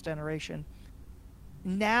Trek The Next Generation.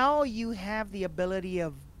 Now you have the ability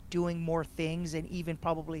of doing more things, and even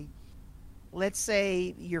probably, let's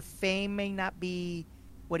say your fame may not be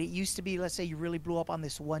what it used to be. Let's say you really blew up on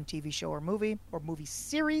this one TV show or movie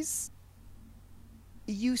series.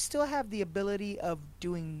 You still have the ability of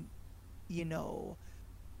doing,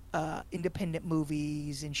 independent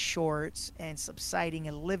movies and shorts and subsiding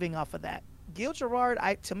and living off of that. Gil Gerard,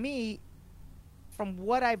 to me, from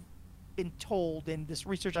what I've been told and this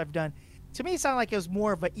research I've done, to me it sounded like it was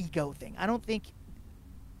more of an ego thing. I don't think,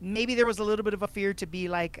 maybe there was a little bit of a fear to be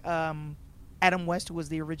like Adam West, who was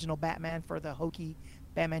the original Batman for the hokey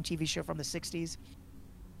Batman TV show from the 60s.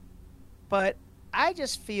 But I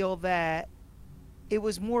just feel that it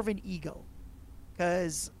was more of an ego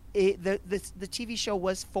because the TV show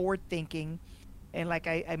was forward thinking, and like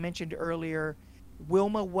I mentioned earlier,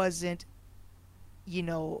 Wilma wasn't,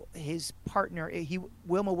 his partner.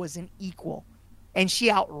 Wilma was an equal, and she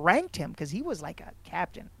outranked him because he was like a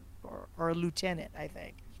captain or a lieutenant, I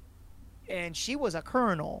think, and she was a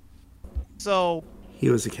colonel. So He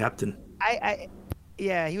was a captain.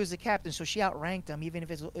 yeah, he was the captain, so she outranked him, even if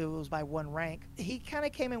it was by one rank. He kind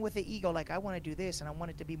of came in with the ego, like, I want to do this, and I want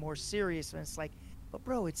it to be more serious. And it's like, but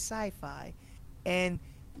bro, it's sci-fi. And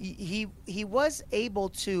he was able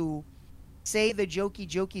to say the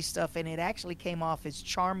jokey stuff, and it actually came off as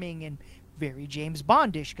charming and very James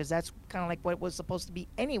Bondish, because that's kind of like what it was supposed to be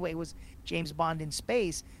anyway, was James Bond in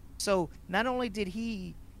space. So not only did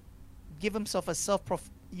he give himself a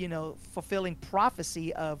fulfilling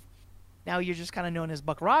prophecy of, now you're just kind of known as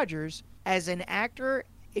Buck Rogers. As an actor,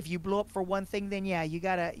 if you blow up for one thing, then yeah, you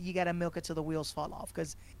gotta milk it till the wheels fall off.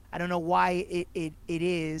 Because I don't know why it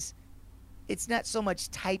is. It's not so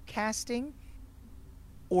much typecasting,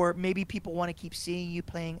 or maybe people want to keep seeing you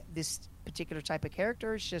playing this particular type of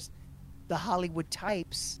character. It's just the Hollywood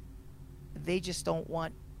types, they just don't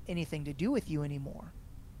want anything to do with you anymore.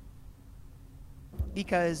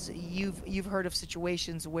 Because you've heard of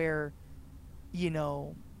situations where,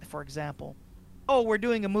 for example, oh, we're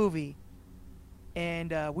doing a movie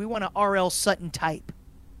and we want an R.L. Sutton type.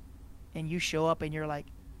 And you show up and you're like,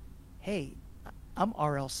 hey, I'm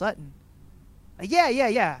R.L. Sutton.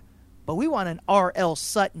 Yeah. But we want an R.L.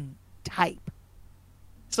 Sutton type.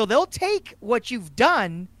 So they'll take what you've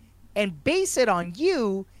done and base it on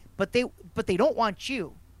you, but they don't want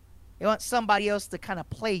you. They want somebody else to kind of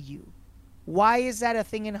play you. Why is that a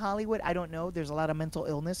thing in Hollywood? I don't know. There's a lot of mental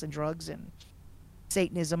illness and drugs and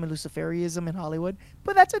Satanism and Luciferianism in Hollywood,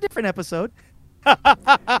 but that's a different episode.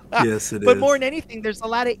 Yes, it is. But more than anything, there's a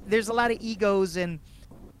lot of egos, and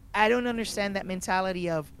I don't understand that mentality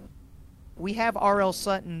of, we have R.L.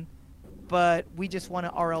 Sutton, but we just want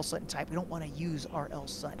an R.L. Sutton type. We don't want to use R.L.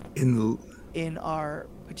 Sutton in our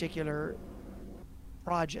particular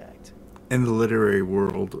project. In the literary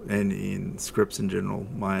world and in scripts in general,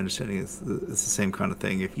 my understanding is it's the same kind of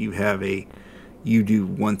thing. If you do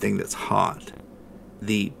one thing that's hot,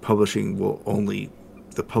 the publisher will only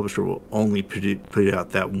put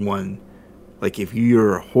out that one. Like if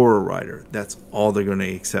you're a horror writer, that's all they're going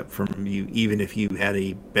to accept from you, even if you had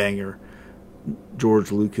a banger.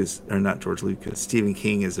 Stephen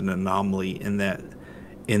King is an anomaly in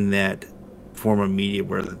that form of media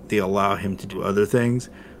where they allow him to do other things.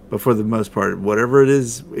 But for the most part, whatever it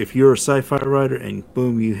is, if you're a sci-fi writer and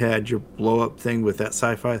boom, you had your blow-up thing with that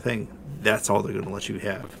sci-fi thing, that's all they're going to let you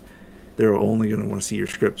have. They're only going to want to see your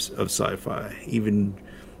scripts of sci-fi. Even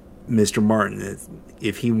Mr. Martin,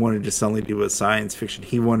 if he wanted to suddenly do a science fiction,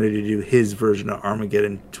 he wanted to do his version of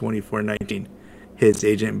Armageddon 2419. His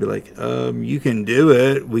agent would be like, you can do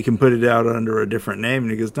it. We can put it out under a different name.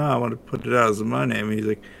 And he goes, no, I want to put it out as my name. And he's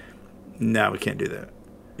like, no, we can't do that.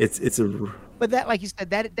 But that, like you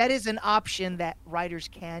said, that is an option that writers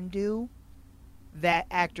can do that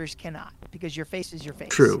actors cannot, because your face is your face.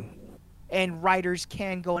 True. And writers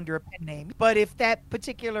can go under a pen name. But if that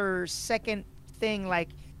particular second thing, like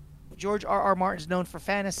George R.R. Martin's known for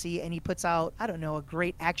fantasy, and he puts out, I don't know, a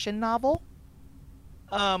great action novel,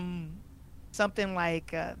 something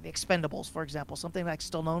like The Expendables, for example, something like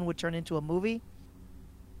Stallone would turn into a movie,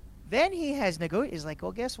 then he has is like,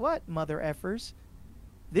 well, guess what, mother effers?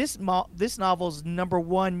 This novel's number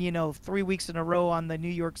one, 3 weeks in a row on the New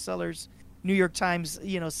York Times,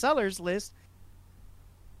 sellers list.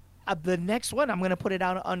 The next one, I'm going to put it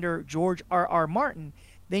out under George R.R. Martin.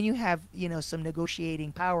 Then you have, some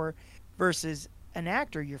negotiating power versus an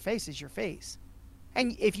actor. Your face is your face.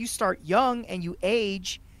 And if you start young and you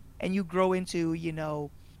age and you grow into,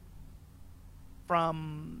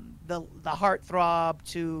 from the heartthrob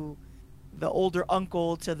to the older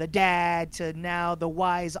uncle to the dad to now the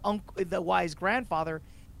wise grandfather,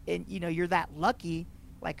 and you're that lucky,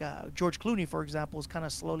 like George Clooney, for example, is kind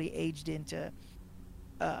of slowly aged into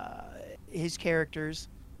his characters.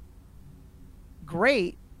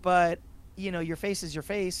 Great, but your face is your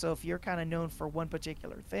face. So if you're kind of known for one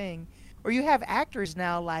particular thing, or you have actors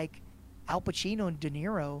now like Al Pacino and De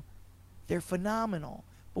Niro, they're phenomenal.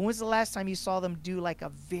 But when's the last time you saw them do like a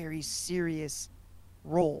very serious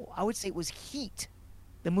role? I would say it was Heat,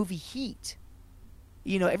 the movie Heat.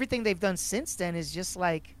 Everything they've done since then is just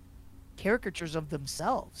like caricatures of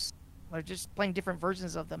themselves. They're just playing different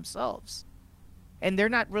versions of themselves. And they're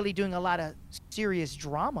not really doing a lot of serious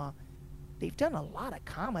drama. They've done a lot of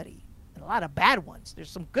comedy and a lot of bad ones. There's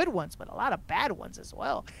some good ones, but a lot of bad ones as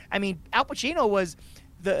well. I mean, Al Pacino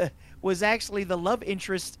was actually the love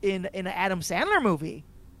interest in an Adam Sandler movie,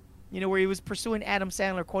 where he was pursuing Adam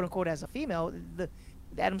Sandler, quote unquote, as a female. The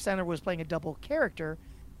Adam Sandler was playing a double character,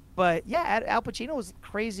 but yeah, Al Pacino was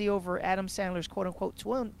crazy over Adam Sandler's quote unquote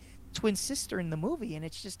twin sister in the movie, and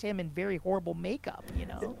it's just him in very horrible makeup.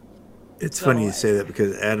 It's funny you say that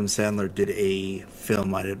because Adam Sandler did a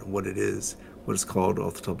film, I don't know what it's called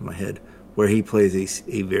off the top of my head, where he plays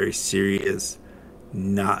a very serious,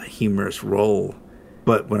 not humorous role.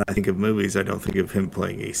 But when I think of movies, I don't think of him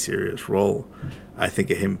playing a serious role. I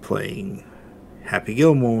think of him playing Happy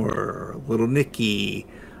Gilmore or Little Nicky.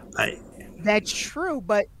 That's true,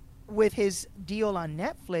 but with his deal on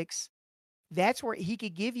Netflix, that's where he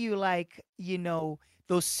could give you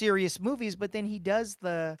those serious movies, but then he does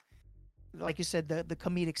like you said, the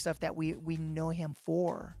comedic stuff that we know him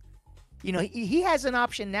for. He has an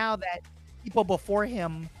option now that people before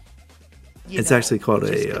him. It's actually called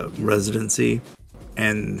a residency,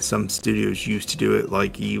 and some studios used to do it.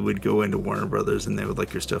 Like you would go into Warner Brothers and they would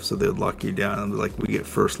like your stuff, so they would lock you down and be like, we get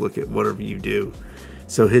first look at whatever you do.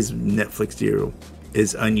 So his Netflix deal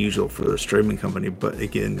is unusual for a streaming company. But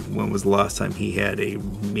again, when was the last time he had a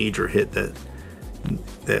major hit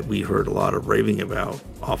that we heard a lot of raving about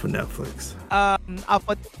off of Netflix?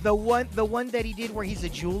 The one that he did where he's a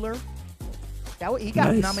jeweler. He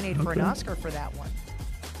got nominated for an Oscar for that one.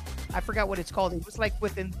 I forgot what it's called. It was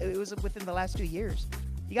within the last 2 years.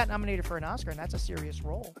 He got nominated for an Oscar, and that's a serious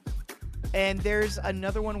role. And there's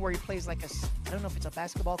another one where he plays I don't know if it's a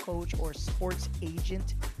basketball coach or sports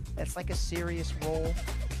agent. That's like a serious role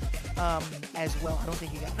as well. I don't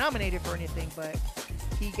think he got nominated for anything, but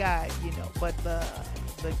he got, but the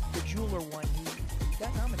jeweler one, he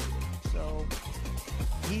got nominated. So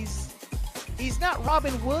he's not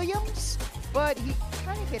Robin Williams, but he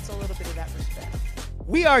kind of gets a little bit of that respect.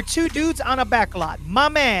 We are two dudes on a backlot. My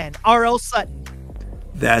man, R.L. Sutton.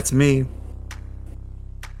 That's me.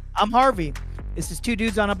 I'm Harvey. This is Two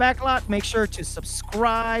Dudes on a Backlot. Make sure to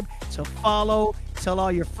subscribe, to follow, tell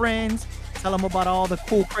all your friends, tell them about all the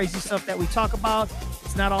cool, crazy stuff that we talk about.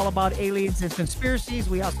 It's not all about aliens and conspiracies.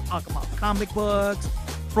 We also talk about comic books,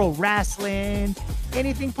 pro wrestling,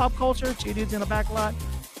 anything pop culture. Two Dudes in a Backlot.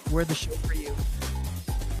 We're the show for you.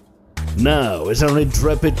 Now, as our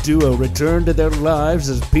intrepid duo return to their lives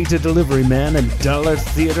as pizza delivery man and dollar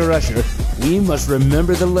theater usher, we must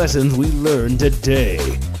remember the lessons we learned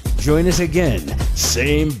today. Join us again,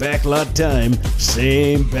 same backlot time,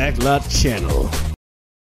 same backlot channel.